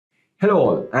Hello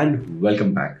all and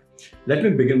welcome back. Let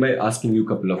me begin by asking you a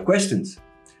couple of questions.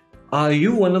 Are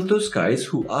you one of those guys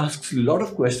who asks a lot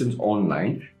of questions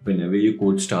online whenever your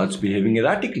code starts behaving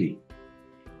erratically?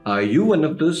 Are you one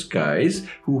of those guys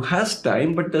who has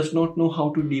time but does not know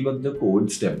how to debug the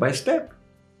code step by step?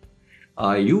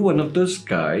 Are you one of those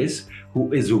guys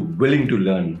who is willing to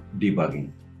learn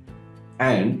debugging?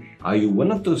 And are you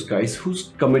one of those guys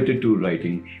who's committed to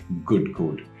writing good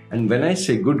code? And when I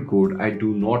say good code, I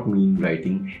do not mean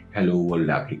writing hello world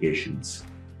applications.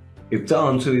 If the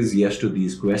answer is yes to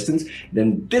these questions,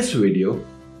 then this video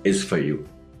is for you.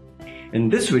 In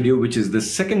this video, which is the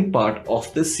second part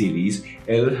of the series,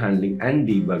 Error Handling and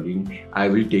Debugging, I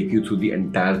will take you through the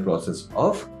entire process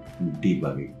of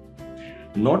debugging.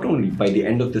 Not only by the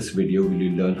end of this video will you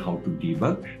learn how to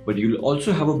debug, but you will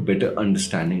also have a better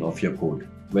understanding of your code,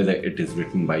 whether it is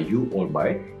written by you or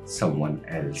by someone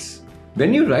else.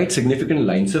 When you write significant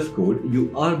lines of code,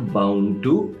 you are bound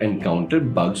to encounter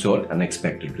bugs or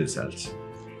unexpected results.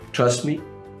 Trust me,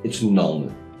 it's normal.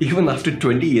 Even after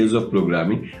 20 years of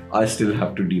programming, I still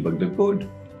have to debug the code.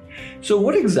 So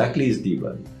what exactly is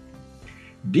debugging?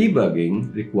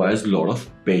 Debugging requires a lot of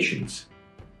patience.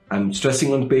 I'm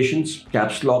stressing on patience,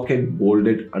 caps lock it, bold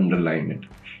it, underline it.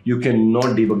 You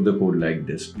cannot debug the code like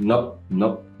this. Nope,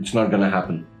 it's not gonna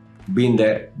happen. Been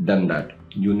there, done that.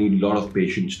 You need a lot of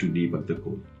patience to debug the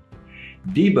code.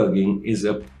 Debugging is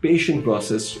a patient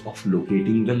process of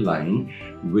locating the line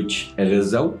which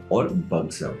errors out or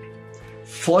bugs out.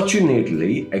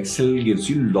 Fortunately, Excel gives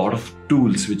you a lot of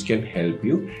tools which can help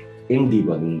you in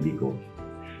debugging the code.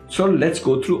 So let's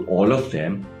go through all of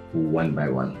them one by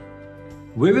one.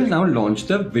 We will now launch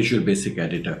the Visual Basic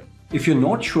Editor. If you're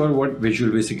not sure what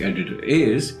Visual Basic Editor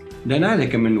is, then I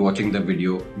recommend watching the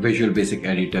video Visual Basic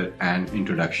Editor and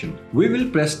Introduction. We will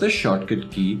press the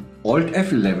shortcut key Alt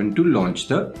F11 to launch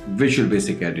the Visual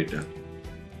Basic Editor.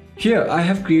 Here I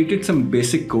have created some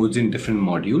basic codes in different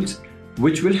modules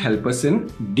which will help us in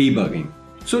debugging.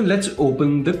 So let's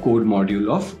open the code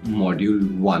module of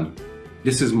module 1.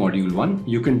 This is module 1.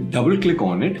 You can double click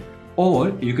on it or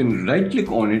you can right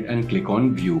click on it and click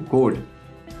on View Code.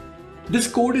 This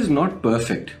code is not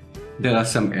perfect. There are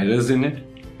some errors in it.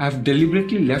 I've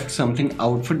deliberately left something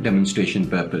out for demonstration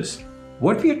purpose.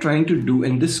 What we are trying to do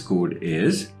in this code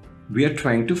is, we are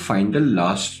trying to find the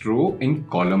last row in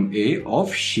column A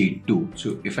of sheet 2.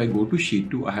 So if I go to sheet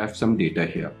 2, I have some data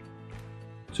here.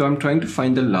 So I'm trying to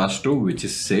find the last row, which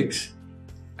is 6.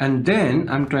 And then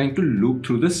I'm trying to loop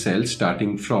through the cell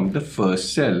starting from the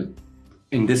first cell,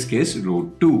 in this case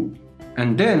row 2.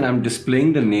 And then I'm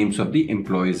displaying the names of the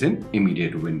employees in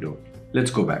immediate window. Let's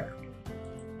go back.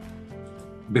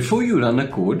 Before you run a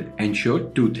code, ensure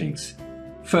two things.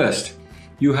 First,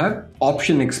 you have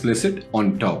option explicit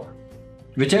on top,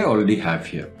 which I already have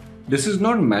here. This is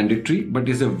not mandatory, but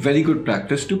is a very good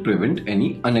practice to prevent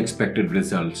any unexpected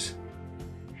results.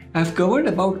 I've covered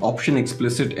about option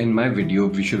explicit in my video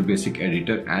Visual Basic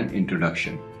Editor and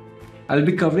Introduction. I'll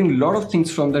be covering a lot of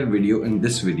things from that video in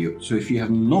this video. So if you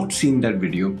have not seen that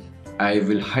video, I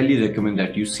will highly recommend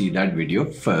that you see that video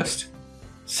first.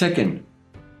 Second,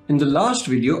 in the last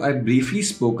video, I briefly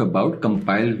spoke about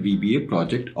compile VBA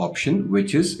project option,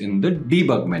 which is in the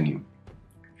debug menu.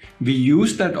 We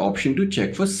use that option to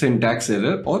check for syntax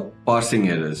error or parsing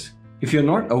errors. If you're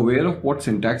not aware of what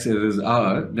syntax errors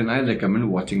are, then I recommend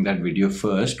watching that video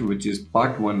first, which is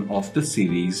part 1 of the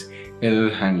series Error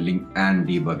Handling and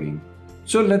Debugging.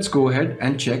 So let's go ahead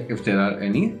and check if there are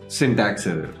any syntax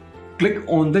error. Click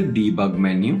on the debug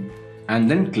menu and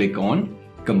then click on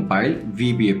compile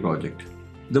VBA project.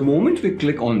 The moment we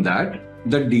click on that,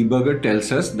 the debugger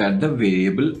tells us that the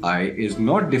variable I is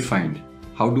not defined.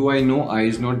 How do I know I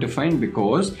is not defined?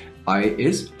 Because I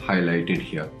is highlighted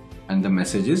here and the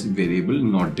message is variable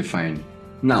not defined.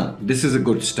 Now, this is a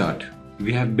good start.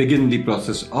 We have begun the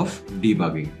process of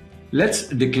debugging. Let's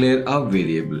declare our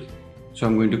variable. So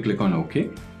I'm going to click on OK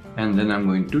and then I'm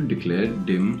going to declare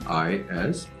dim I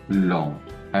as long.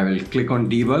 I will click on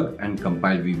debug and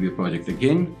compile VBA project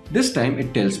again. This time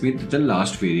it tells me that the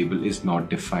last variable is not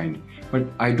defined, but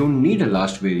I don't need a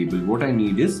last variable. What I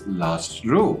need is last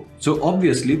row. So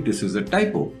obviously this is a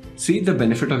typo. See the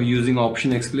benefit of using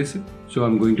option explicit? So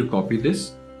I'm going to copy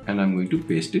this and I'm going to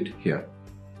paste it here.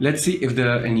 Let's see if there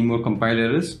are any more compile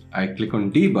errors. I click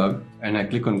on debug and I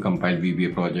click on compile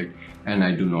VBA project and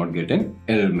I do not get an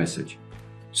error message.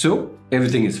 So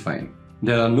everything is fine.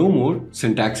 There are no more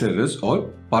syntax errors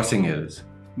or parsing errors.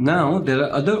 Now there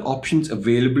are other options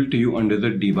available to you under the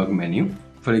debug menu.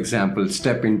 For example,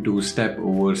 step into, step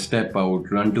over, step out,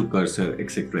 run to cursor,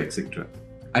 etc. etc.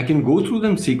 I can go through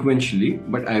them sequentially,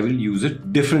 but I will use a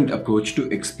different approach to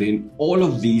explain all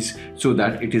of these so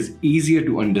that it is easier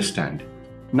to understand.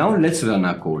 Now let's run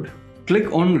our code.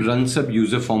 Click on Run Sub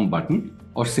User Form button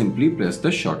or simply press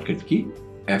the shortcut key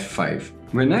F5.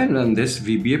 When I run this,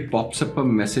 VBA pops up a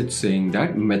message saying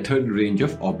that method range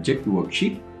of object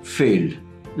worksheet failed.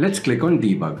 Let's click on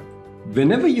debug.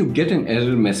 Whenever you get an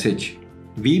error message,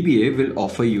 VBA will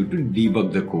offer you to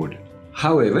debug the code.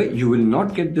 However, you will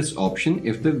not get this option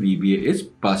if the VBA is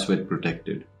password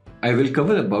protected. I will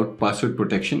cover about password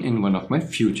protection in one of my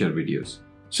future videos.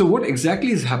 So what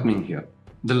exactly is happening here?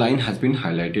 The line has been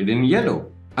highlighted in yellow.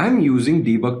 I'm using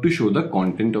debug to show the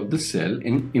content of the cell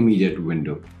in immediate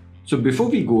window. So before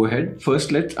we go ahead,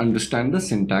 first let's understand the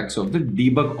syntax of the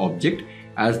debug object,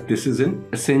 as this is an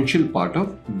essential part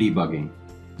of debugging.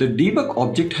 The debug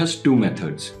object has two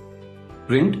methods,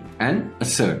 print and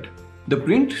assert. The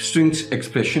print strings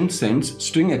expression sends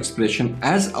string expression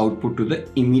as output to the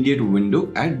immediate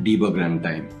window at debug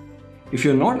runtime. If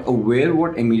you're not aware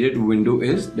what immediate window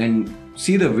is, then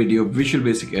see the video Visual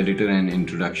Basic Editor and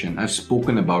Introduction. I've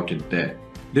spoken about it there.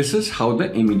 This is how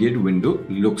the immediate window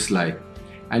looks like.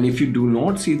 And if you do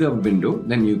not see the window,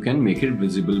 then you can make it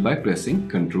visible by pressing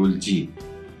Ctrl G.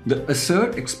 The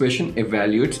assert expression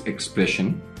evaluates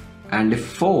expression, and if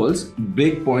false,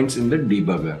 breakpoints in the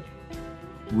debugger.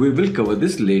 We will cover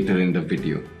this later in the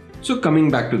video. So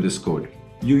coming back to this code,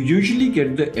 you usually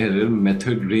get the error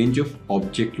method range of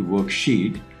object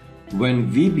worksheet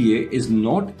when VBA is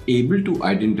not able to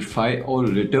identify or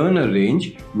return a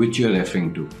range which you are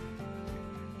referring to.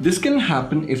 This can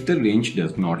happen if the range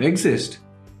does not exist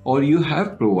or you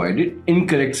have provided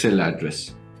incorrect cell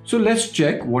address. So let's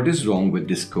check what is wrong with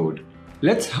this code.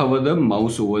 Let's hover the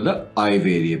mouse over the I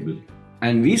variable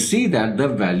and we see that the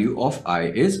value of I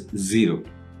is 0.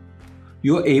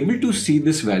 You are able to see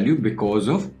this value because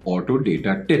of auto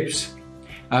data tips.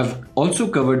 I've also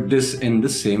covered this in the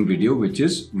same video, which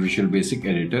is Visual Basic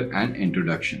Editor and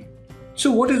Introduction.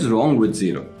 So what is wrong with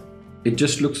 0? It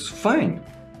just looks fine.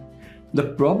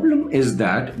 The problem is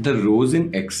that the rows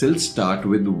in Excel start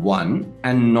with 1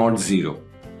 and not 0.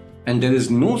 And there is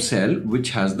no cell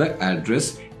which has the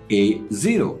address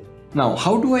A0. Now,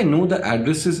 how do I know the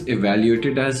address is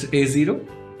evaluated as A0?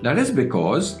 That is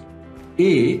because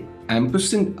A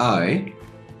ampersand I,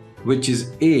 which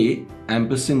is A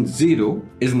ampersand 0,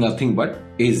 is nothing but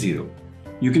A0.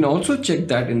 You can also check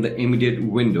that in the immediate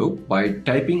window by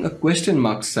typing a question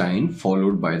mark sign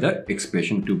followed by the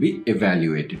expression to be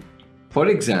evaluated. For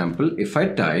example, if I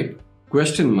type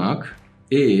question mark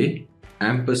A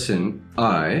ampersand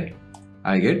I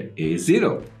get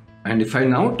A0. And if I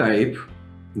now type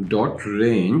dot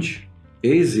range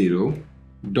A0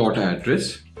 dot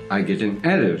address, I get an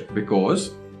error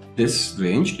because this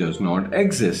range does not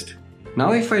exist.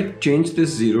 Now if I change this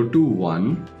 0 to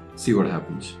 1, see what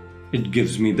happens. It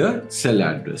gives me the cell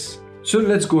address. So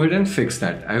let's go ahead and fix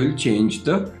that. I will change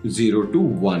the 0 to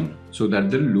 1 so that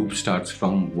the loop starts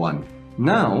from 1.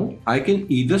 Now I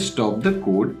can either stop the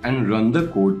code and run the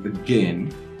code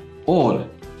again, or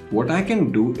what I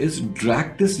can do is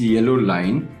drag this yellow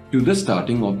line to the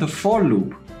starting of the for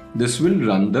loop. This will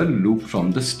run the loop from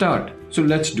the start. So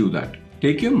let's do that.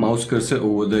 Take your mouse cursor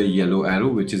over the yellow arrow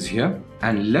which is here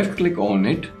and left click on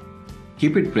it,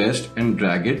 keep it pressed and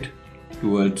drag it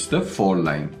towards the for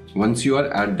line. Once you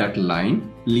are at that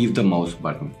line, leave the mouse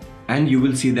button and you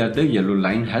will see that the yellow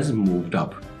line has moved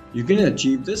up. You can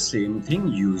achieve the same thing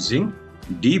using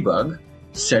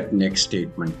Debug.Set next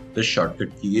statement. The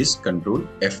shortcut key is Ctrl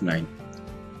F9.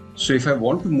 So if I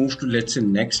want to move to, let's say,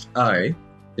 next I,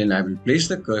 then I will place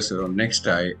the cursor on next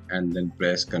I and then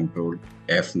press Ctrl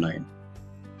F9.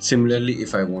 Similarly,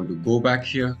 if I want to go back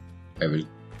here, I will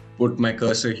put my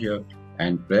cursor here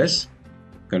and press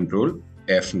Ctrl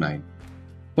F9.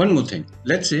 One more thing,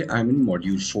 let's say I'm in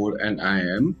module 4 and I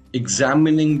am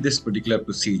examining this particular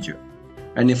procedure.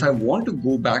 And if I want to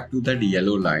go back to that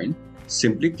yellow line,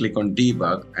 simply click on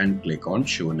debug and click on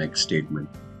show next statement.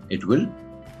 It will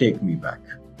take me back.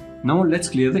 Now let's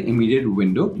clear the immediate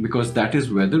window because that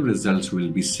is where the results will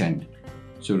be sent.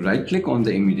 So right click on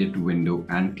the immediate window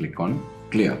and click on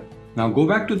clear. Now go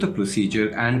back to the procedure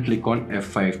and click on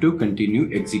F5 to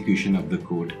continue execution of the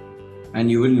code.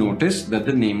 And you will notice that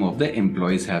the name of the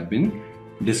employees have been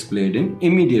displayed in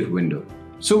immediate window.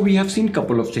 So we have seen a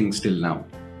couple of things till now.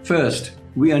 First,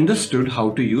 we understood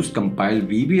how to use compile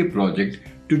VBA project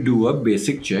to do a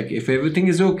basic check if everything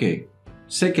is okay.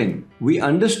 Second, we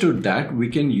understood that we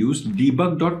can use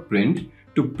Debug.Print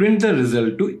to print the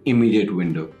result to immediate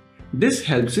window. This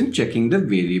helps in checking the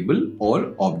variable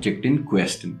or object in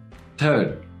question.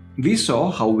 Third, we saw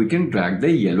how we can drag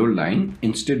the yellow line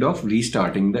instead of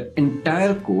restarting the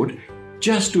entire code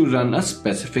just to run a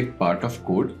specific part of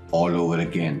code all over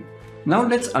again. Now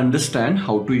let's understand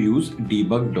how to use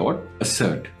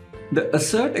Debug.Assert. The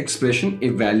assert expression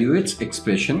evaluates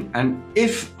expression and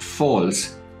if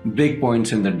false,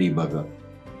 breakpoints in the debugger.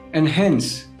 And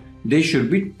hence, they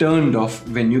should be turned off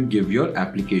when you give your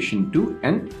application to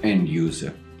an end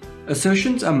user.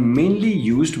 Assertions are mainly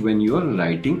used when you are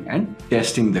writing and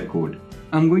testing the code.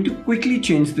 I'm going to quickly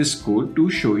change this code to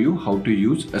show you how to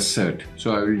use assert.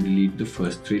 So I will delete the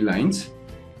first 3 lines.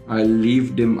 I'll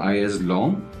leave dim I as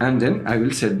long and then I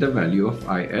will set the value of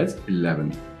I as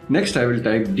 11. Next I will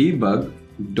type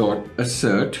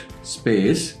debug.assert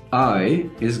space I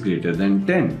is greater than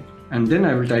 10 and then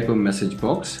I will type a message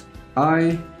box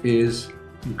I is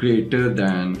greater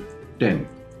than 10.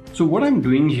 So what I'm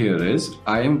doing here is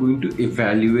I am going to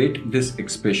evaluate this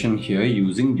expression here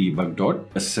using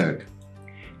debug.assert.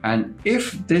 And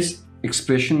if this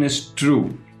expression is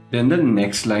true, then the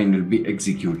next line will be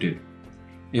executed.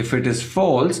 If it is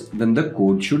false, then the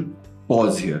code should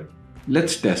pause here.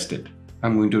 Let's test it.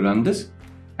 I'm going to run this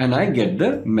and I get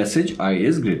the message I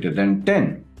is greater than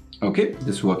 10. Okay,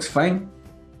 this works fine.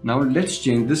 Now let's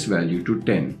change this value to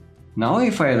 10. Now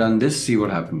if I run this, see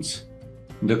what happens.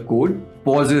 The code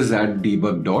pauses at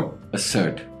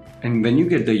debug.assert. And when you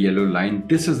get the yellow line,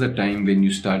 this is the time when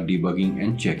you start debugging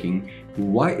and checking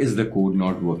why is the code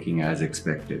not working as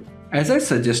expected. As I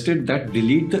suggested that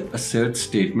delete the assert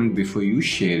statement before you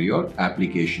share your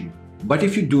application. But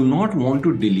if you do not want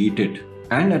to delete it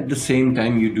and at the same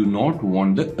time you do not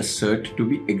want the assert to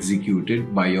be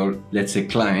executed by your, let's say,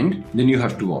 client, then you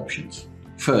have 2 options.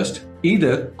 First,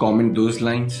 either comment those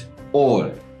lines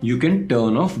or you can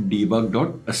turn off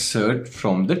debug.assert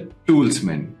from the tools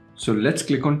menu. So let's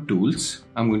click on tools.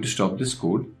 I'm going to stop this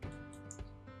code.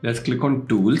 Let's click on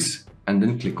tools and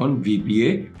then click on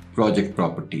VBA project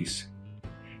properties.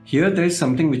 Here there is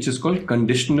something which is called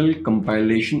conditional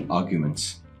compilation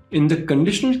arguments. In the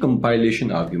conditional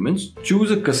compilation arguments,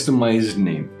 choose a customized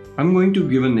name. I'm going to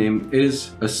give a name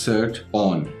is assert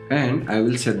on and I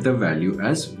will set the value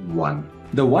as 1.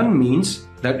 The 1 means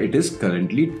that it is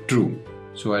currently true.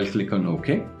 So I'll click on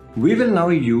OK. We will now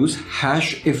use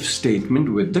hash if statement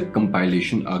with the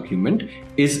compilation argument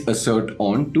is assert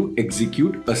on to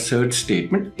execute assert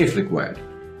statement if required.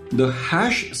 The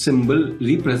hash symbol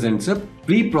represents a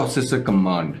preprocessor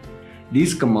command.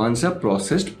 These commands are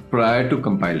processed prior to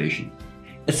compilation,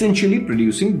 essentially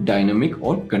producing dynamic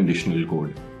or conditional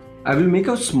code. I will make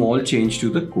a small change to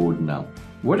the code now.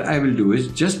 What I will do is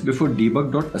just before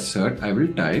debug.assert, I will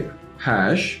type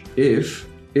hash if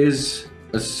is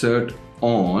assert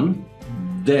on,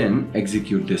 then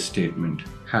execute this statement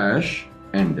hash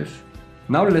end if.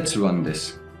 Now let's run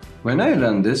this. When I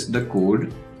run this, the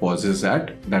code pauses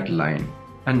at that line,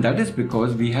 and that is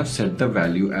because we have set the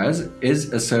value as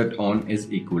is assert on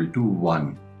is equal to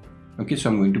 1. Okay, so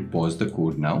I'm going to pause the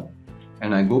code now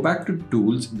and I go back to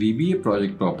tools, VBA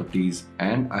project properties,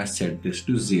 and I set this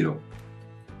to 0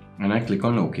 and I click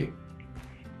on OK.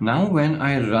 Now when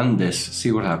I run this,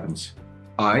 see what happens.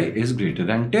 I is greater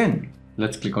than 10.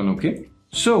 Let's click on OK.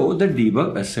 So the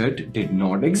Debug.Assert did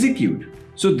not execute.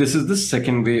 So this is the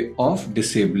second way of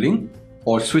disabling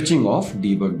or switching off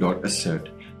Debug.Assert.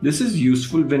 This is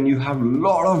useful when you have a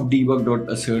lot of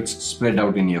Debug.Asserts spread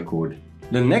out in your code.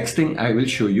 The next thing I will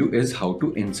show you is how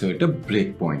to insert a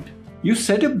breakpoint. You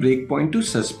set a breakpoint to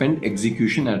suspend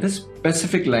execution at a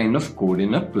specific line of code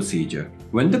in a procedure.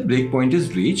 When the breakpoint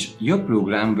is reached, your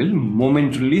program will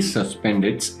momentarily suspend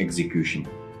its execution.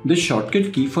 The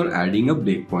shortcut key for adding a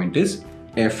breakpoint is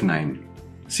F9.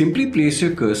 Simply place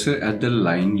your cursor at the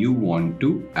line you want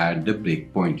to add the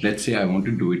breakpoint. Let's say I want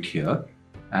to do it here,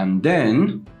 and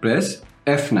then press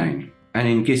F9. And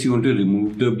in case you want to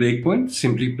remove the breakpoint,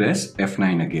 simply press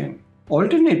F9 again.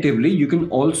 Alternatively, you can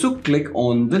also click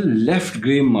on the left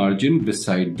gray margin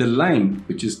beside the line,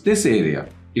 which is this area.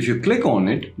 If you click on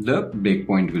it, the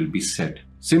breakpoint will be set.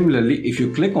 Similarly, if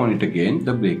you click on it again,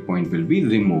 the breakpoint will be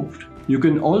removed. You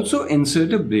can also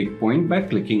insert a breakpoint by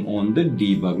clicking on the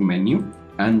debug menu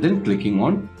and then clicking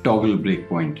on toggle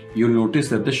breakpoint. You'll notice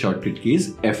that the shortcut key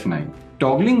is F9.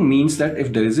 Toggling means that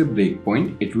if there is a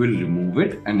breakpoint, it will remove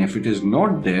it, and if it is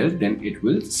not there, then it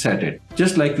will set it.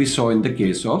 Just like we saw in the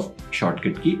case of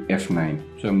shortcut key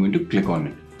F9. So I'm going to click on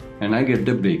it and I get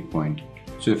the breakpoint.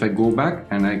 So if I go back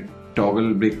and I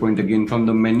toggle breakpoint again from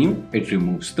the menu, it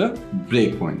removes the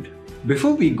breakpoint.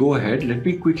 Before we go ahead, let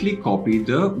me quickly copy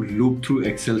the loop through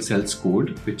Excel cells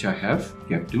code which I have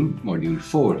kept in module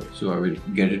 4. So I will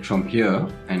get it from here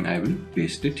and I will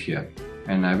paste it here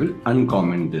and I will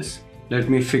uncomment this. Let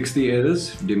me fix the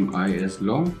errors. Dim I as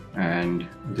long, and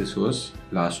this was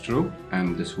last row,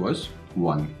 and this was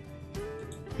 1.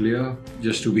 Clear?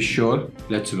 Just to be sure,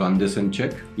 let's run this and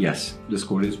check. Yes, this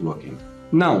code is working.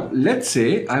 Now, let's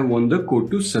say I want the code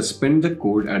to suspend the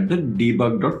code at the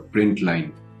Debug.Print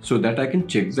line so that I can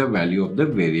check the value of the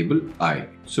variable I.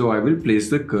 So I will place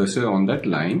the cursor on that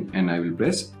line and I will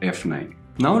press F9.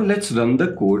 Now let's run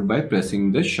the code by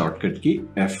pressing the shortcut key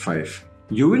F5.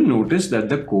 You will notice that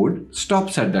the code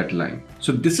stops at that line.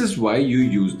 So this is why you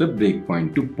use the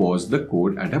breakpoint to pause the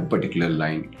code at a particular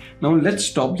line. Now let's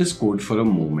stop this code for a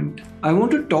moment. I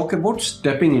want to talk about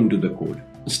stepping into the code.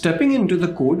 Stepping into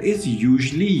the code is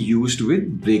usually used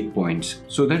with breakpoints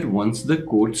so that once the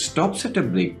code stops at a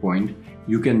breakpoint,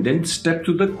 you can then step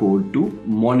to the code to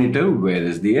monitor where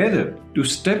is the error. To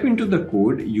step into the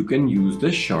code, you can use the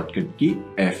shortcut key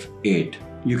F8.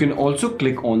 You can also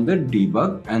click on the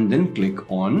debug and then click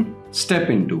on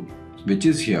step into, which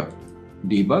is here.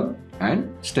 Debug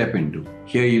and step into.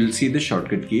 Here you'll see the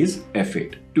shortcut key is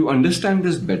F8. To understand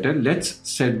this better, let's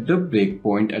set the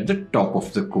breakpoint at the top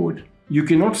of the code. You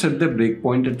cannot set the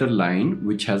breakpoint at the line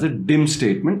which has a dim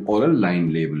statement or a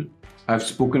line label. I've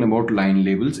spoken about line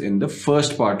labels in the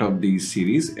first part of this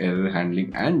series, error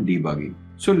handling and debugging.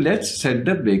 So let's set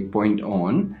the breakpoint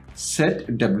on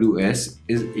set ws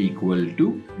is equal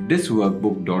to this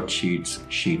workbook.sheets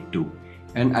sheet 2,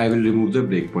 and I will remove the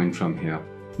breakpoint from here.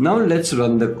 Now let's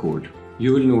run the code.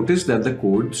 You will notice that the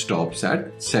code stops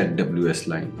at set ws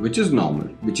line, which is normal,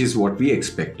 which is what we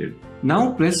expected.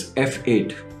 Now press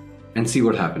F8 and see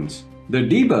what happens. The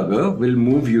debugger will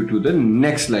move you to the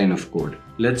next line of code.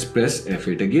 Let's press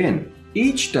F8 again.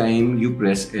 Each time you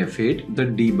press F8, the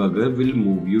debugger will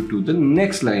move you to the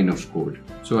next line of code.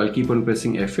 So I'll keep on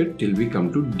pressing F8 till we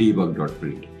come to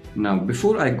Debug.Print. Now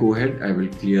before I go ahead, I will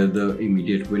clear the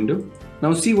immediate window.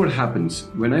 Now see what happens.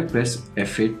 When I press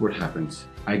F8, what happens?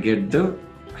 I get the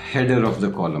header of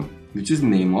the column, which is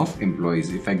name of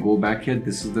employees. If I go back here,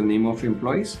 this is the name of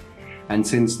employees. And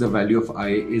since the value of I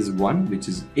is 1, which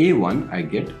is A1, I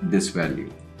get this value.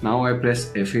 Now I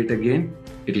press F8 again.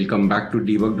 It will come back to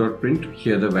Debug.Print.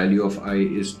 Here the value of I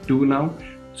is 2 now.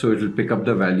 So it will pick up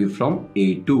the value from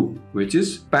A2, which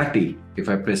is Patty. If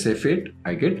I press F8,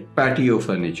 I get patio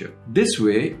furniture. This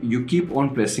way, you keep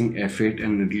on pressing F8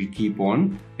 and it will keep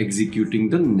on executing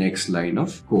the next line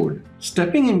of code.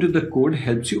 Stepping into the code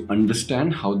helps you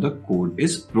understand how the code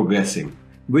is progressing,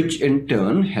 which in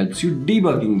turn helps you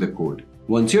debugging the code.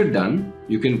 Once you're done,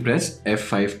 you can press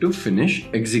F5 to finish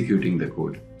executing the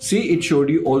code. See, it showed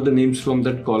you all the names from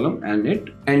that column and it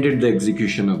ended the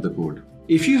execution of the code.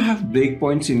 If you have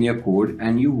breakpoints in your code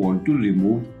and you want to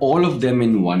remove all of them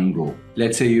in one go,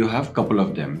 let's say you have a couple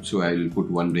of them. So I'll put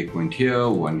one breakpoint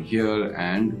here,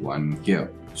 and one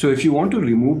here. So if you want to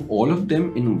remove all of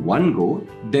them in one go,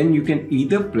 then you can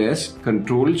either press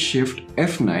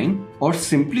Ctrl+Shift+F9 or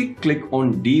simply click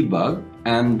on debug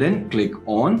and then click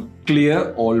on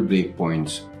clear all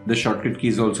breakpoints. The shortcut key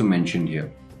is also mentioned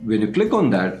here. When you click on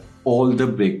that, all the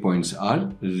breakpoints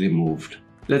are removed.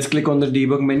 Let's click on the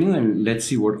debug menu and let's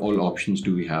see what all options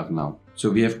do we have now. So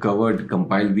we have covered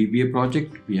compile VBA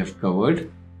project. We have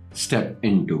covered step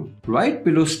into. Right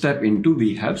below step into,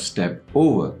 we have step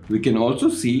over. We can also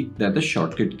see that the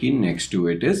shortcut key next to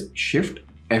it is Shift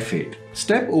F8.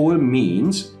 Step over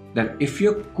means that if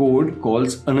your code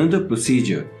calls another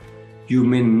procedure, you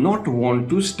may not want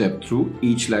to step through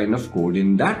each line of code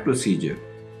in that procedure.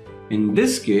 In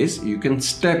this case, you can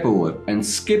step over and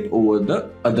skip over the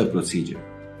other procedure.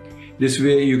 This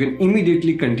way, you can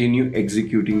immediately continue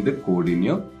executing the code in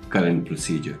your current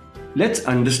procedure. Let's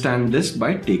understand this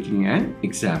by taking an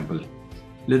example.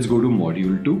 Let's go to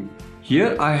module 2.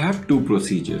 Here I have two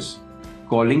procedures,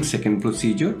 calling second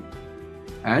procedure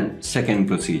and second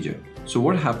procedure. So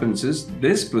what happens is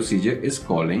this procedure is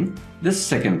calling the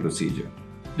second procedure.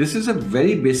 This is a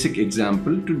very basic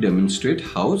example to demonstrate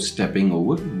how stepping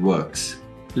over works.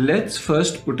 Let's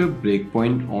first put a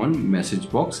breakpoint on message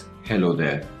box hello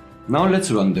there. Now let's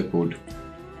run the code.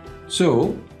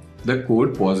 So the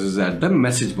code pauses at the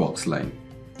message box line.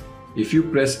 If you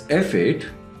press F8,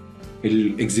 it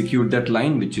will execute that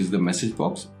line, which is the message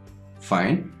box.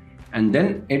 Fine. And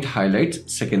then it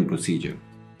highlights second procedure.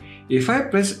 If I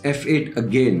press F8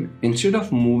 again, instead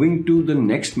of moving to the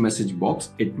next message box,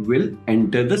 it will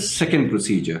enter the second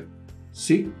procedure.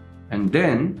 See? And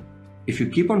then if you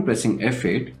keep on pressing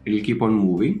F8, it will keep on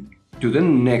moving to the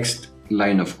next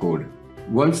line of code.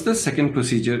 Once the second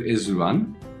procedure is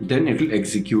run, then it will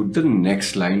execute the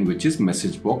next line, which is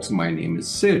message box, my name is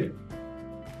Sid.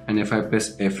 And if I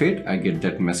press F8, I get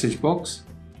that message box.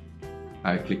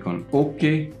 I click on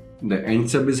OK. the end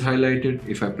sub is highlighted.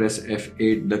 If I press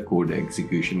F8, the code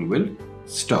execution will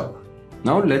stop.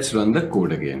 Now let's run the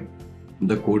code again.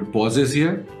 The code pauses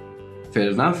here.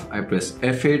 Fair enough, I press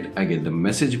F8, I get the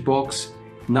message box.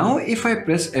 Now if I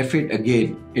press F8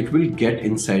 again, it will get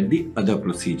inside the other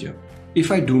procedure. If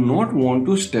I do not want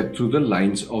to step through the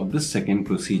lines of the second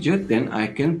procedure, then I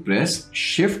can press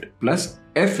Shift plus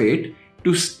F8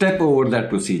 to step over that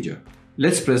procedure.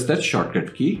 Let's press that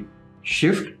shortcut key,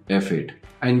 Shift F8,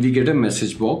 and we get a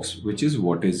message box which is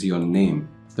what is your name.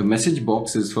 The message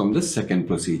box is from the second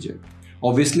procedure.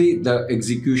 Obviously, the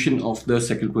execution of the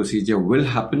second procedure will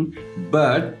happen,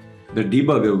 but the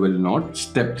debugger will not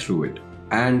step through it.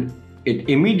 And it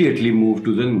immediately moved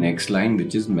to the next line,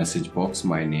 which is message box,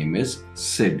 my name is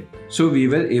Sid. So we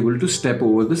were able to step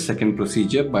over the second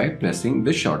procedure by pressing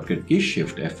the shortcut key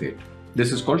Shift F8.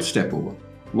 This is called step over.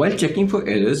 While checking for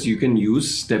errors, you can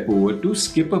use step over to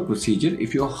skip a procedure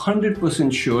if you're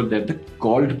 100% sure that the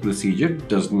called procedure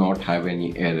does not have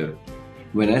any error.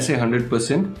 When I say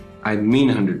 100%, I mean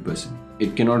 100%.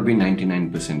 It cannot be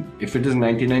 99%. If it is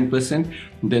 99%,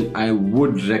 then I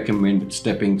would recommend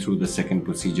stepping through the second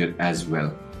procedure as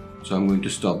well. So I'm going to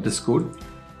stop this code.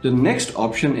 The next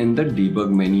option in the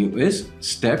debug menu is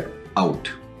step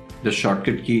out. The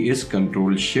shortcut key is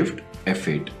Ctrl Shift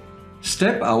F8.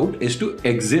 Step out is to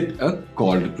exit a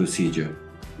called procedure.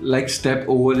 Like step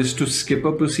over is to skip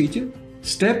a procedure,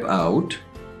 step out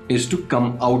is to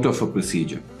come out of a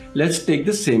procedure. Let's take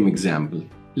the same example.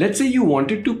 Let's say you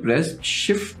wanted to press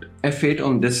Shift F8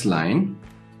 on this line,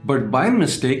 but by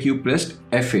mistake you pressed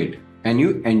F8 and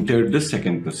you entered the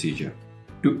second procedure.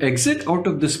 To exit out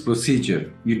of this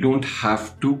procedure, you don't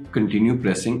have to continue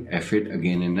pressing F8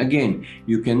 again and again.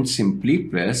 You can simply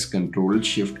press Ctrl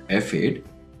Shift F8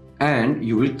 and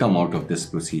you will come out of this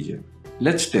procedure.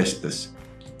 Let's test this.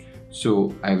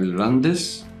 So I will run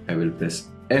this, I will press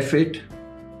F8,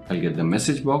 I'll get the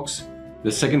message box.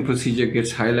 The second procedure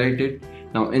gets highlighted.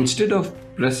 Now instead of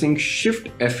pressing Shift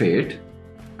F8,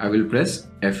 I will press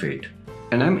F8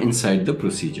 and I'm inside the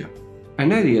procedure.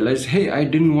 And I realized, hey, I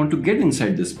didn't want to get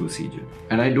inside this procedure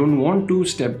and I don't want to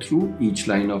step through each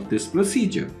line of this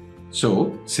procedure.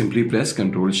 So simply press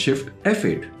Ctrl Shift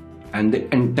F8 and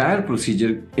the entire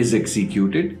procedure is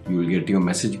executed. You will get your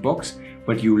message box,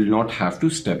 but you will not have to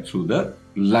step through the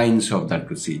lines of that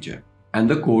procedure. And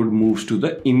the code moves to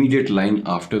the immediate line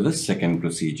after the second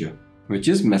procedure, which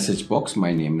is message box,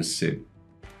 my name is Sid.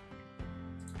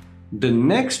 The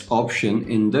next option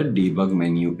in the debug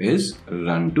menu is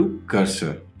run to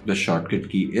cursor. The shortcut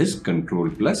key is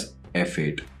Ctrl plus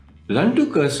F8. Run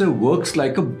to cursor works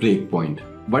like a breakpoint,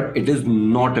 but it is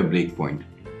not a breakpoint.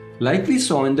 Like we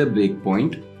saw in the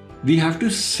breakpoint, we have to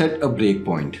set a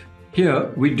breakpoint.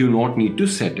 Here, we do not need to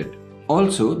set it.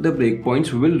 Also, the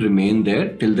breakpoints will remain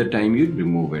there till the time you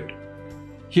remove it.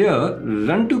 Here,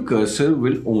 run to cursor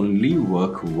will only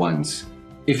work once.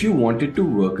 If you want it to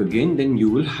work again, then you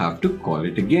will have to call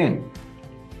it again.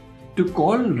 To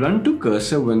call run to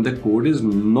cursor when the code is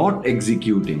not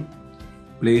executing,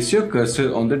 place your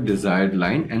cursor on the desired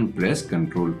line and press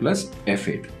Ctrl plus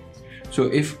F8. So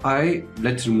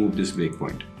let's remove this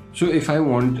breakpoint. So if I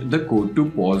want the code to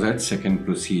pause at second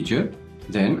procedure,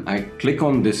 then I click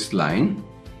on this line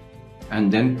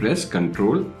and then press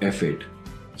Ctrl F8.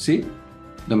 See,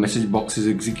 the message box is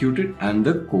executed and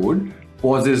the code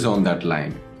pauses on that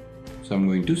line. So I'm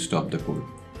going to stop the code.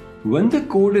 When the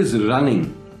code is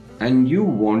running and you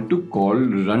want to call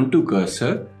run to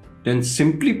cursor, then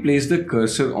simply place the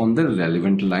cursor on the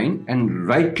relevant line and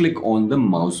right click on the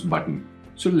mouse button.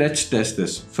 So let's test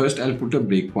this. First, I'll put a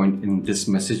breakpoint in this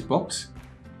message box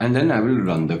and then I will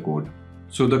run the code.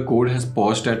 So the code has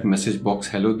paused at message box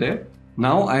hello there.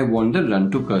 Now I want the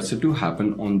run to cursor to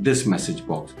happen on this message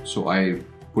box. So I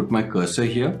put my cursor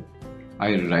here,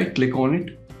 I right click on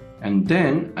it and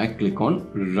then I click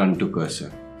on run to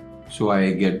cursor. So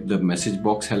I get the message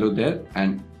box hello there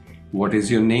and what is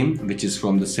your name, which is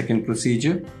from the second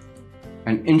procedure,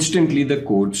 and instantly the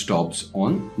code stops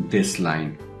on this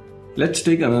line. Let's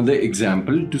take another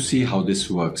example to see how this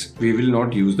works. We will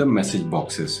not use the message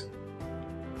boxes.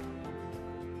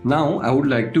 Now I would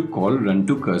like to call run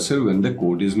to cursor when the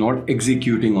code is not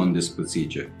executing on this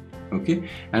procedure. Okay,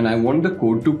 and I want the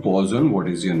code to pause on what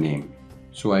is your name.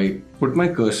 So I put my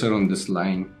cursor on this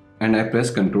line and I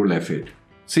press Ctrl F8.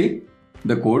 See,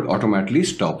 the code automatically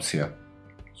stops here.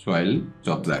 So I'll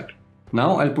stop that.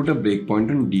 Now I'll put a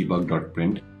breakpoint on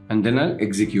Debug.Print and then I'll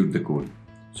execute the code.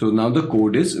 So now the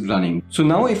code is running. So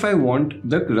now if I want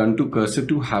the run to cursor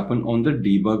to happen on the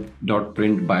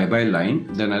Debug.Print bye-bye line,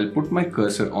 then I'll put my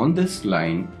cursor on this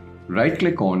line, right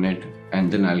click on it,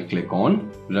 and then I'll click on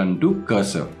run to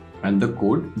cursor. and the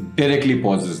code directly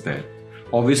pauses there.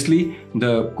 Obviously,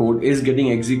 the code is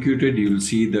getting executed. You'll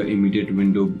see the immediate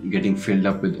window getting filled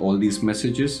up with all these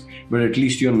messages, but at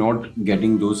least you're not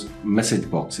getting those message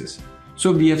boxes.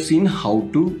 So we have seen how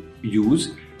to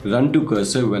use run to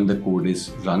cursor when the code is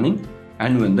running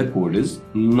and when the code is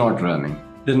not running.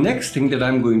 The next thing that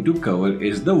I'm going to cover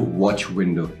is the watch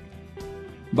window.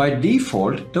 By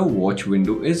default, the watch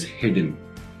window is hidden.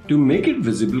 To make it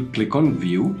visible, click on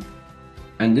View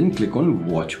and then click on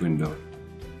Watch Window.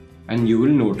 And you will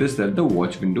notice that the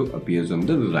watch window appears on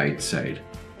the right side.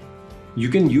 You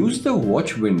can use the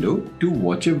watch window to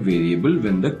watch a variable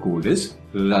when the code is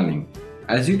running.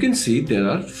 As you can see, there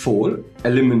are 4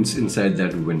 elements inside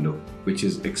that window, which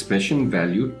is expression,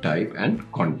 value, type, and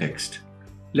context.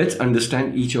 Let's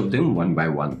understand each of them one by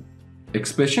one.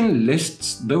 Expression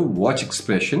lists the watch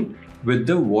expression with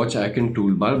the watch icon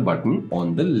toolbar button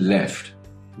on the left.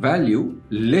 Value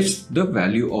lists the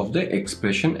value of the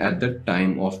expression at the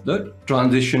time of the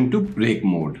transition to break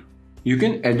mode. You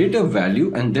can edit a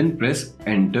value and then press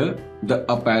enter, the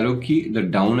up arrow key, the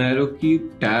down arrow key,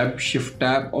 tab, shift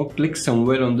tab, or click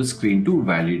somewhere on the screen to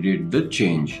validate the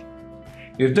change.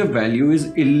 If the value is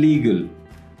illegal,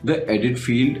 the edit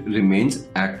field remains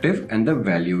active and the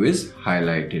value is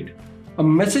highlighted. A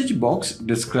message box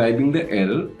describing the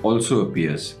error also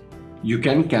appears. You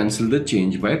can cancel the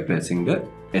change by pressing the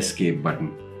escape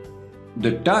button.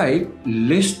 The type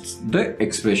lists the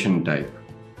expression type,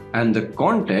 and the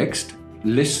context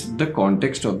lists the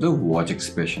context of the watch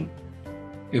expression.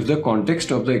 If the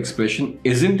context of the expression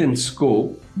isn't in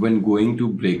scope when going to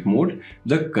break mode,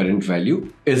 the current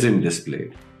value isn't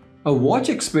displayed. A watch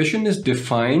expression is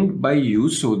defined by you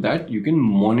so that you can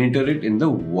monitor it in the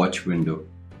watch window.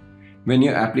 When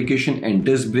your application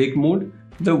enters break mode,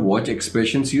 the watch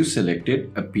expressions you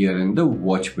selected appear in the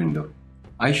watch window.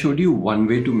 I showed you one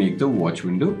way to make the watch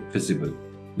window visible.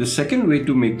 The second way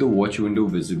to make the watch window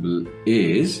visible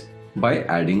is by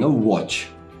adding a watch.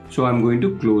 So I'm going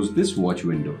to close this watch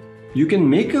window. You can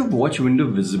make a watch window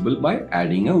visible by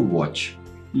adding a watch.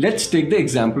 Let's take the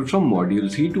example from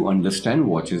module 3 to understand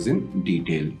watches in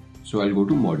detail. So I'll go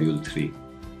to module 3.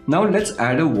 Now let's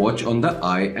add a watch on the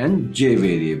I and j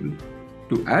variable.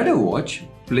 To add a watch,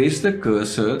 place the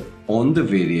cursor on the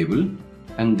variable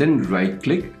and then right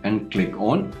click and click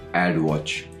on Add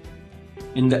Watch.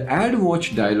 In the Add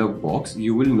Watch dialog box,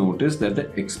 you will notice that the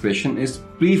expression is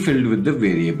pre-filled with the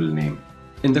variable name.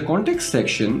 In the context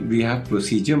section, we have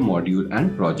procedure, module,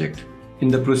 and project. In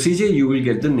the procedure, you will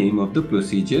get the name of the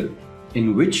procedure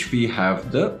in which we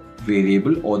have the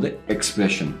variable or the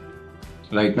expression.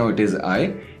 Right now it is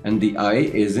I, and the I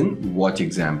is in watch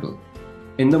example.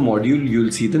 In the module,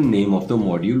 you'll see the name of the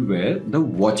module where the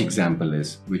watch example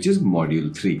is, which is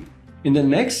module 3. In the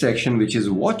next section, which is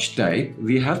watch type,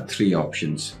 we have 3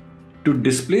 options. To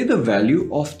display the value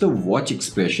of the watch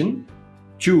expression,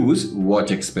 choose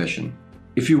watch expression.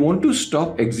 If you want to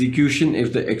stop execution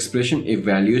if the expression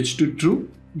evaluates to true,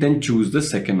 then choose the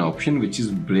second option, which is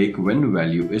break when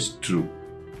value is true.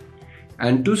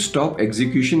 And to stop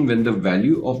execution when the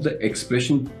value of the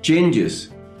expression changes,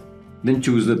 then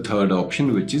choose the third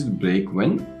option, which is break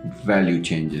when value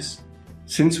changes.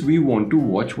 Since we want to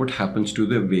watch what happens to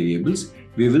the variables,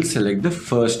 we will select the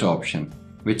first option,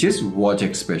 which is watch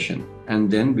expression, and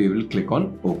then we will click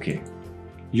on OK.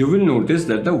 You will notice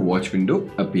that the watch window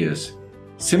appears.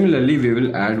 Similarly, we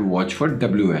will add watch for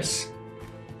WS,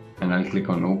 and I'll click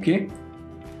on OK,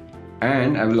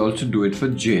 and I will also do it for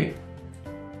J.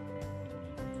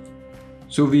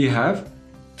 So we have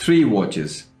 3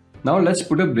 watches. Now let's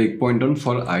put a breakpoint on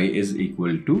for I is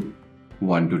equal to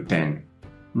 1 to 10.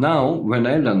 Now when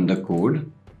I run the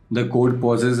code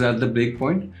pauses at the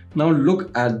breakpoint. Now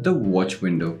look at the watch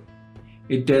window.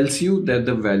 It tells you that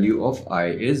the value of I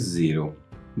is 0.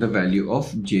 The value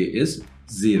of j is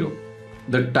 0.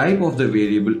 The type of the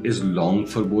variable is long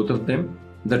for both of them.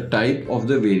 The type of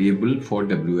the variable for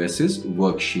WS is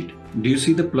worksheet. Do you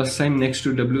see the plus sign next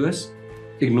to WS?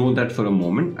 Ignore that for a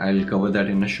moment, I'll cover that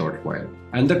in a short while.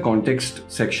 And the context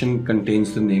section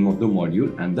contains the name of the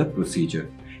module and the procedure.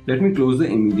 Let me close the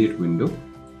immediate window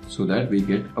so that we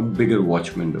get a bigger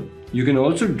watch window. You can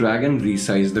also drag and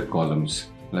resize the columns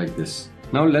like this.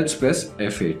 Now let's press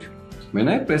F8. When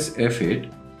I press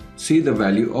F8, see the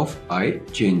value of I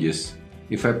changes.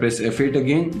 If I press F8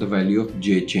 again, the value of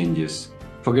j changes.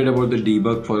 Forget about the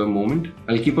debug for a moment.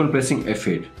 I'll keep on pressing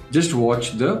F8. Just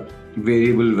watch the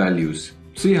variable values.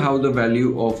 See how the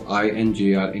value of I and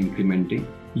j are incrementing.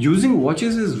 Using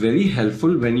watches is very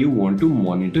helpful when you want to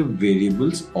monitor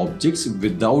variables, objects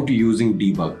without using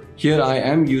debug. Here I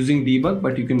am using debug,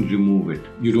 but you can remove it.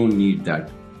 You don't need that.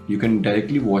 You can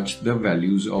directly watch the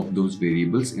values of those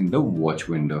variables in the watch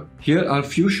window. Here are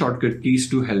few shortcut keys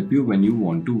to help you when you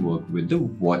want to work with the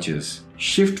watches.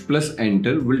 Shift plus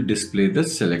Enter will display the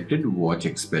selected watch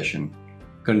expression.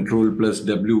 Control plus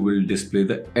W will display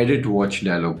the Edit Watch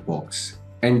dialog box.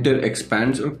 Enter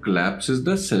expands or collapses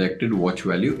the selected watch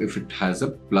value if it has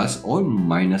a plus or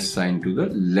minus sign to the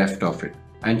left of it.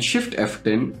 And Shift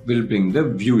F10 will bring the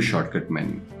View shortcut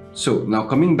menu. So now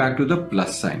coming back to the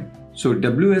plus sign. So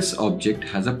WS object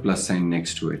has a plus sign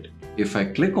next to it. If I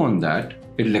click on that,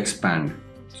 it'll expand.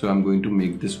 So I'm going to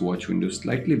make this watch window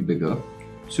slightly bigger.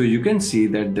 So you can see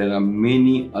that there are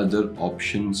many other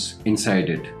options inside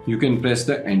it. You can press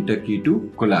the Enter key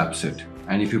to collapse it.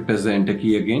 And if you press the Enter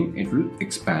key again, it will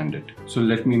expand it. So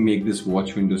let me make this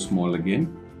watch window small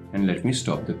again and let me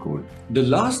stop the code. The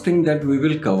last thing that we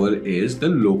will cover is the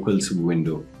locals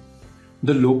window.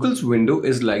 The locals window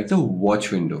is like the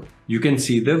watch window. You can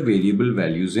see the variable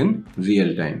values in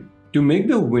real time. To make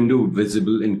the window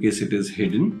visible in case it is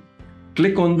hidden,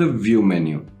 click on the View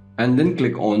menu and then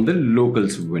click on the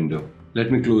locals window.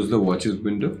 Let me close the watches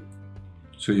window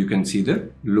so you can see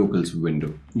the locals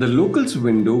window. The locals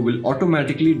window will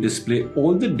automatically display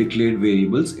all the declared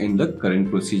variables in the current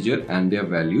procedure and their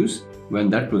values when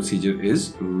that procedure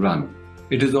is run.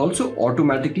 It is also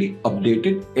automatically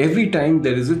updated every time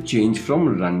there is a change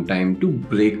from runtime to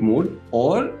break mode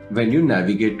or when you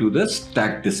navigate to the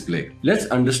stack display. Let's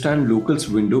understand locals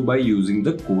window by using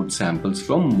the code samples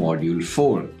from module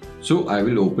 4. So I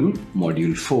will open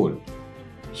module 4.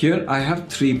 Here I have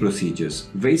 3 procedures,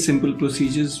 very simple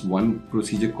procedures, one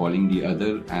procedure calling the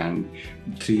other and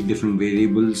 3 different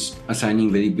variables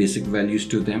assigning very basic values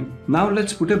to them. Now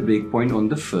let's put a breakpoint on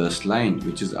the first line,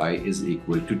 which is I is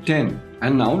equal to 10.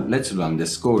 And now let's run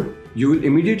this code. You will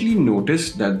immediately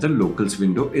notice that the locals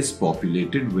window is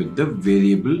populated with the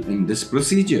variable in this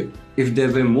procedure. If there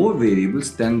were more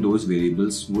variables, then those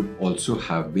variables would also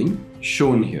have been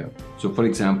shown here. So for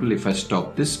example, if I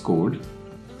stop this code,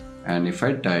 and if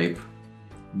I type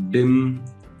dim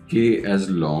k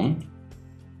as long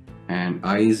and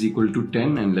I is equal to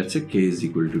 10 and let's say k is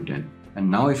equal to 10. And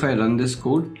now if I run this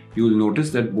code, you will notice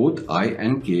that both I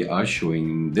and k are showing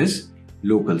in this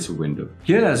locals window.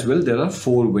 Here as well there are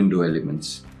 4 window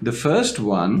elements. The first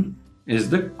one is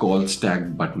the call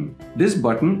stack button. This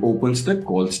button opens the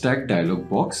call stack dialog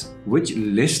box which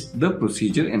lists the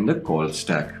procedure in the call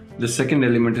stack. The second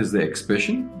element is the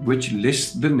expression, which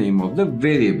lists the name of the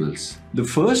variables. The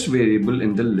first variable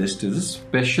in the list is a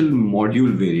special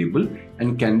module variable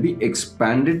and can be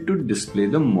expanded to display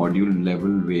the module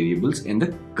level variables in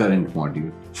the current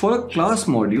module. For a class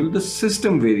module, the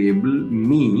system variable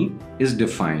me is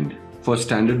defined. For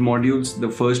standard modules, the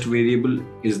first variable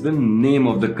is the name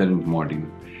of the current module.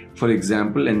 For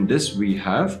example, in this we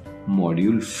have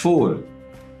module 4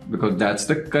 because that's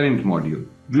the current module.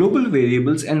 Global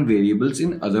variables and variables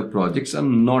in other projects are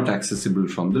not accessible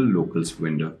from the locals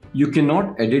window. You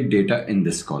cannot edit data in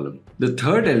this column. The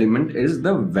third element is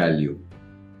the value.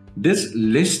 This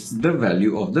lists the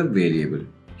value of the variable.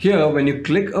 Here, when you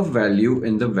click a value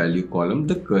in the value column,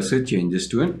 the cursor changes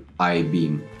to an I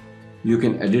beam. You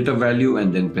can edit a value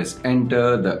and then press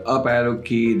enter, the up arrow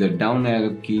key, the down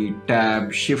arrow key,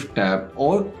 tab, shift tab,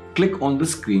 or click on the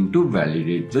screen to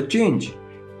validate the change.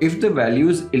 If the value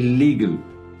is illegal,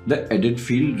 the edit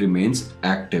field remains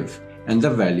active and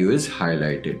the value is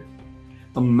highlighted.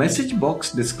 A message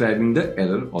box describing the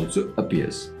error also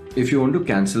appears. If you want to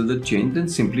cancel the change, then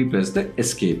simply press the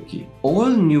escape key. All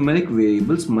numeric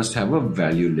variables must have a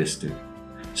value listed.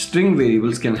 String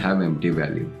variables can have empty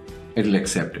value. It'll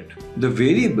accept it. The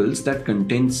variables that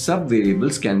contain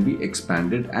sub-variables can be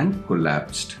expanded and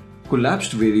collapsed.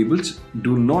 Collapsed variables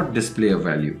do not display a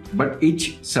value, but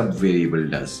each sub-variable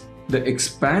does. The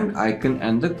expand icon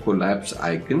and the collapse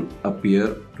icon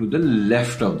appear to the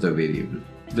left of the variable.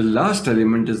 The last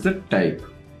element is the type,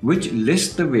 which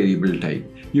lists the variable type.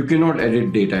 You cannot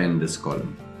edit data in this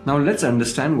column. Now let's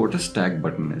understand what a stack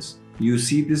button is. You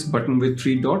see this button with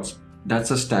 3 dots?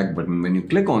 That's a stack button. When you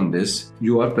click on this,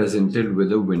 you are presented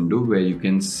with a window where you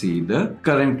can see the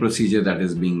current procedure that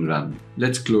is being run.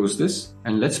 Let's close this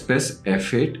and let's press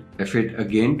F8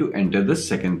 again to enter the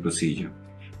second procedure.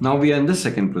 Now we are in the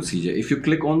second procedure. If you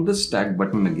click on the stack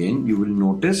button again, you will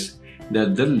notice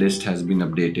that the list has been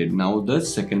updated. Now the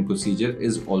second procedure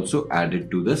is also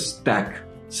added to the stack.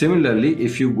 Similarly,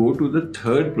 if you go to the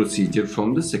third procedure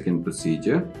from the second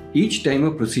procedure, each time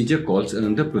a procedure calls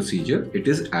another procedure, it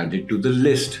is added to the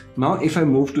list. Now if I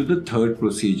move to the third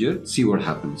procedure, see what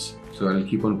happens. So I'll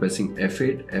keep on pressing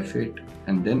F8, F8,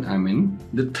 and then I'm in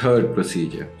the third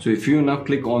procedure. So if you now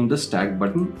click on the stack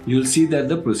button, you'll see that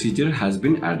the procedure has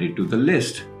been added to the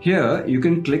list. Here you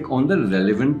can click on the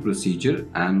relevant procedure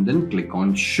and then click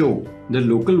on show. The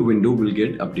local window will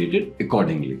get updated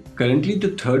accordingly. Currently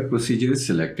the third procedure is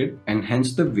selected and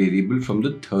hence the variable from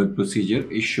the third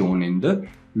procedure is shown in the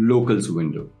locals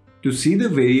window. To see the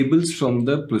variables from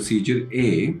the procedure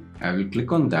A, I will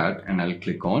click on that and I'll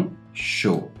click on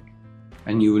show.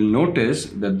 And you will notice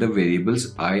that the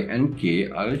variables I and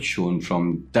K are shown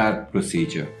from that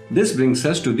procedure. This brings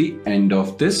us to the end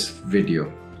of this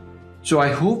video. So I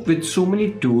hope with so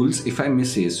many tools, if I may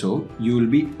say so, you will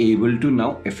be able to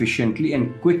now efficiently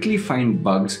and quickly find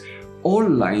bugs or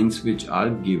lines which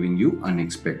are giving you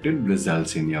unexpected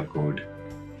results in your code.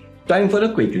 Time for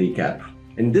a quick recap.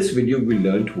 In this video, we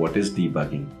learned what is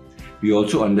debugging. We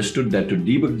also understood that to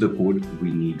debug the code,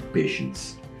 we need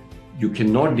patience. You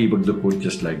cannot debug the code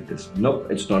just like this. Nope,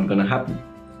 it's not gonna happen.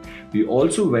 We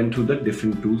also went through the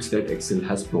different tools that Excel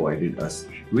has provided us,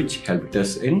 which helped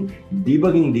us in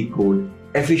debugging the code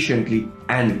efficiently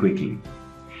and quickly.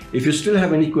 If you still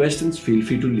have any questions, feel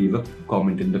free to leave a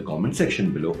comment in the comment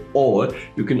section below, or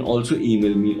you can also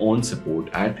email me on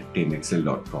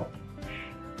support@teamexcel.com.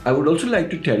 I would also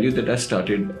like to tell you that I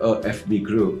started a FB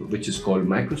group which is called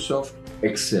Microsoft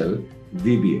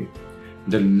Excel-VBA.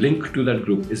 The link to that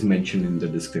group is mentioned in the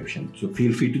description. So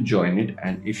feel free to join it,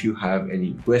 and if you have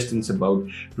any questions about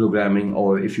programming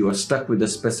or if you are stuck with a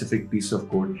specific piece of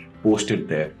code, post it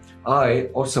there. I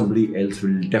or somebody else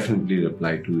will definitely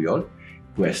reply to your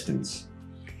questions.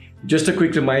 Just a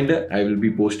quick reminder, I will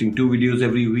be posting 2 videos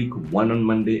every week, one on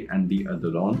Monday and the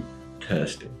other on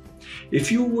Thursday.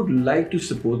 If you would like to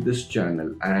support this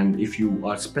channel and if you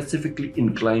are specifically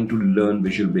inclined to learn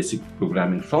Visual Basic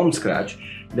Programming from scratch,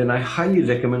 then I highly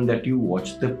recommend that you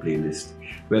watch the playlist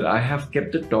where I have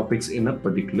kept the topics in a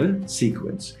particular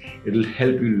sequence. It will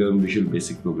help you learn Visual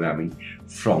Basic Programming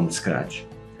from scratch.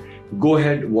 Go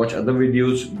ahead, watch other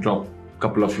videos, drop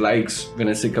couple of likes. When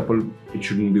I say couple, it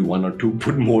shouldn't be 1 or 2,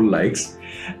 put more likes.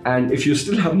 And if you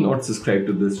still have not subscribed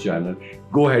to this channel,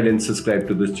 go ahead and subscribe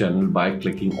to this channel by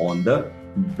clicking on the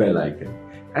bell icon.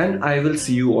 And I will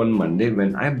see you on Monday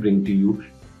when I bring to you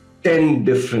 10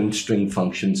 different string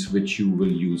functions which you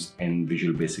will use in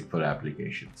Visual Basic for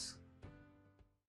applications.